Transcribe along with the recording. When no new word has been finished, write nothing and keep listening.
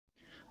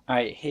All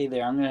right, hey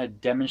there, I'm going to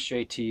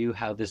demonstrate to you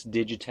how this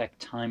Digitech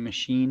Time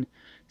Machine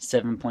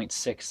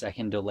 7.6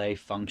 second delay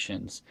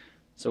functions.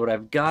 So what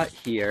I've got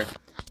here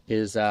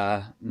is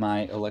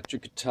my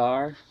electric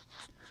guitar,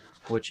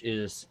 which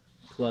is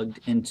plugged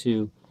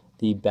into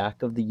the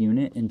back of the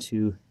unit,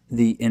 into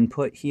the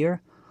input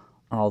here,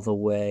 all the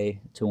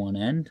way to one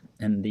end,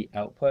 and the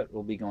output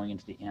will be going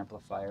into the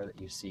amplifier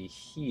that you see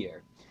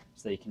here,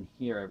 so that you can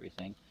hear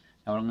everything.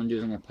 Now what I'm going to do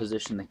is I'm going to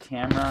position the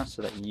camera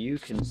so that you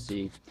can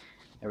see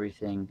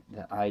everything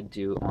that I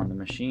do on the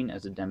machine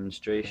as a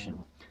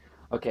demonstration.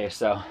 Okay,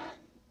 so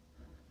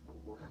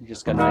you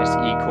just got a nice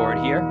E chord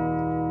here.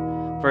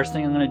 First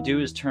thing I'm going to do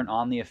is turn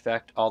on the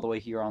effect all the way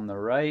here on the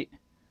right,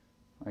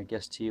 or I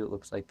guess to you it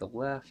looks like the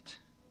left.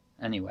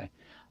 Anyway,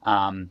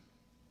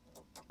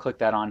 click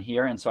that on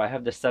here, and so I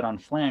have this set on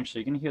flange, so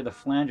you're going to hear the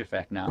flange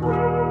effect now.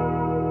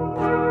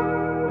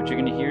 What you're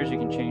going to hear is you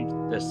can change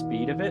the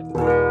speed of it,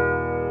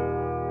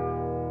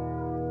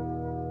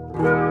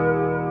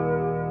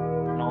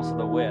 and also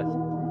the width.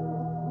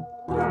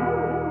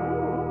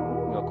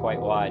 Go quite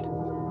wide.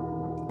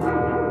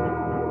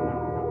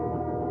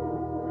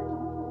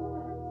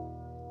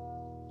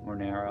 Or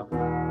narrow.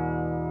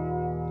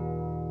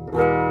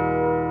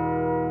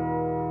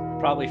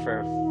 Probably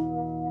for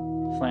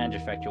flange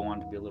effect, you'll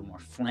want it to be a little more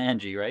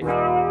flangey, right?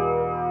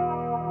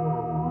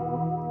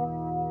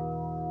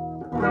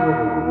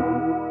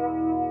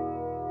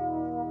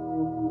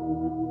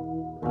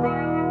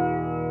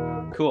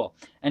 Cool.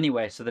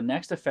 Anyway, so the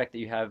next effect that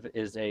you have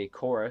is a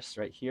chorus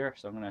right here.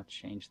 So I'm going to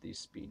change these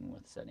speed and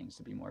width settings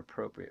to be more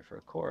appropriate for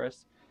a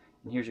chorus.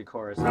 And here's your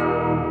chorus. I'm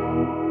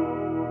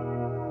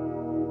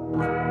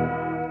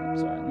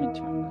sorry, let me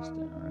turn this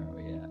down. Where are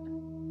we at?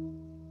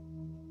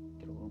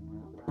 Get a little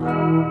more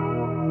up.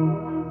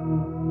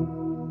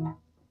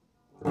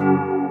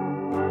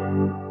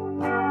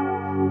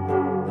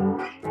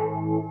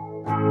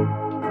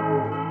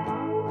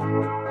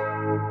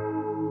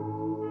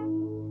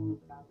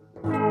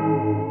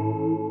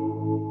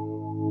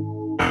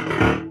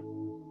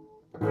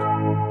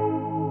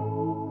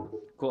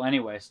 Cool,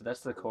 anyway, so that's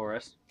the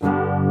chorus.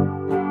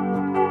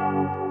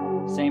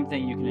 Same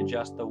thing, you can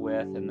adjust the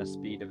width and the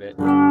speed of it.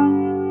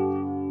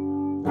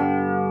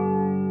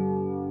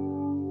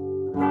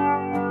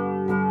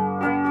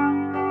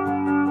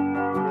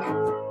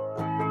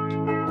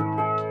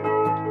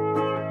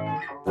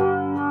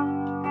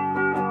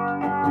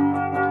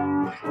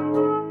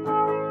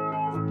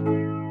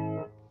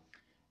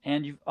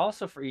 And you've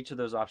also, for each of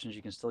those options,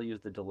 you can still use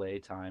the delay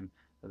time,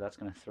 so that's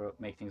going to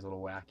make things a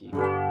little wacky.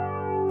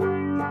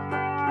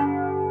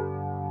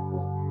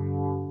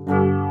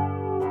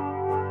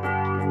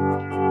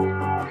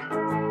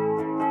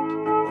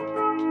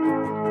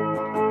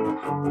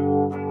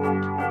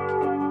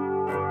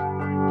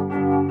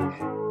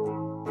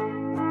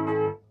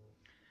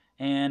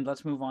 And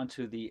let's move on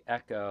to the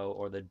echo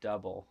or the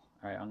double.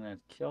 All right, I'm going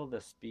to kill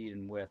the speed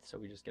and width so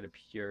we just get a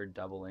pure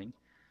doubling.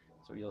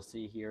 So you'll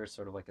see here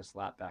sort of like a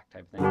slapback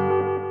type thing.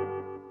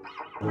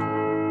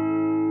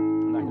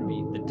 I'm not going to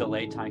be, the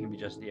delay time can be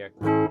just the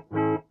echo.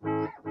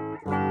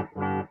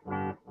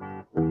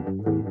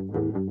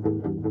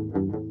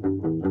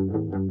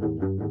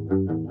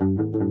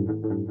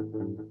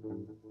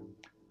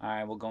 All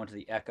right, we'll go into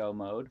the echo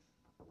mode.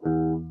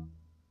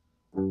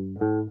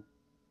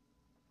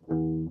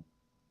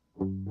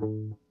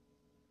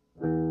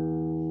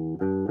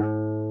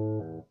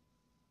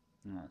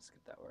 Let's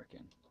get that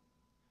working.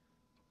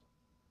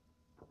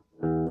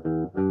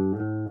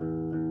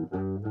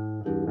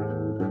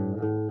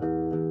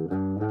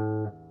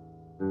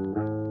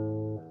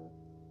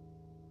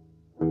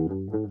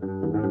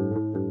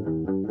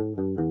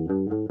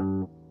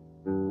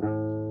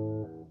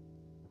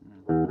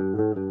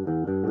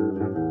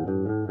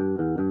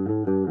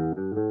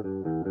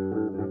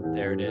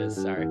 There it is.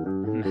 Sorry,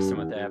 I'm messing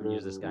with it. I haven't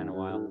used this guy in a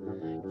while.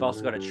 You've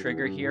also got a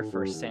trigger here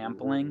for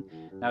sampling.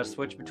 Now to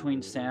switch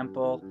between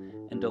sample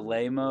and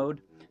delay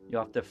mode,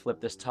 you'll have to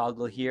flip this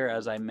toggle here.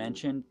 As I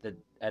mentioned, the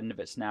end of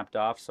it snapped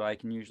off, so I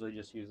can usually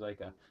just use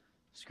like a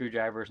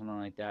screwdriver or something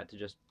like that to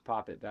just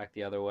pop it back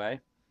the other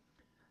way.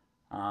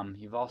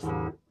 You've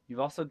also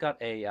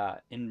got a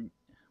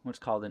what's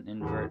called an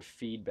invert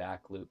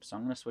feedback loop. So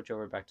I'm going to switch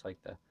over back to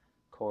like the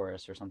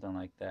chorus or something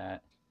like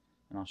that,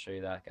 and I'll show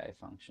you that guy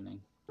functioning.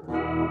 You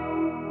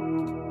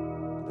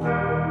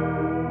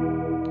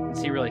can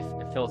see really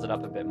it fills it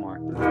up a bit more.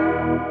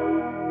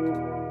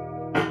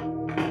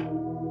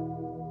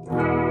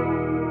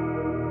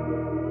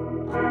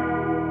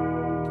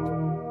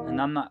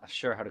 And I'm not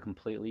sure how to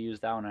completely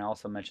use that one. I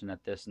also mentioned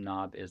that this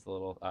knob is a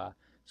little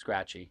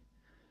scratchy.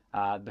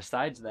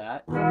 Besides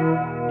that,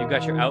 you've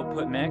got your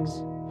output mix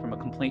from a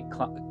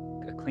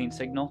clean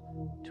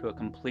signal to a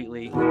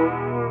completely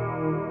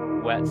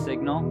wet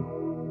signal.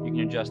 You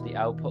can adjust the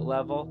output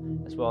level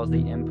as well as the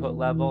input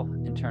level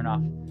and turn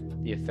off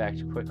the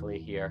effect quickly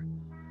here.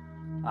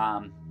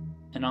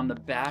 And on the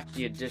back,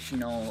 the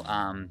additional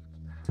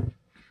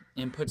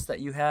inputs that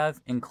you have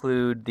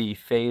include the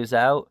phase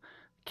out,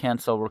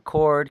 cancel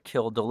record,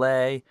 kill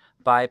delay,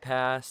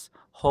 bypass,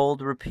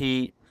 hold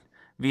repeat,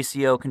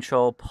 VCO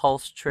control,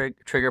 pulse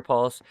trigger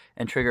pulse,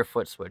 and trigger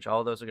foot switch.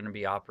 All those are going to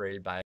be operated by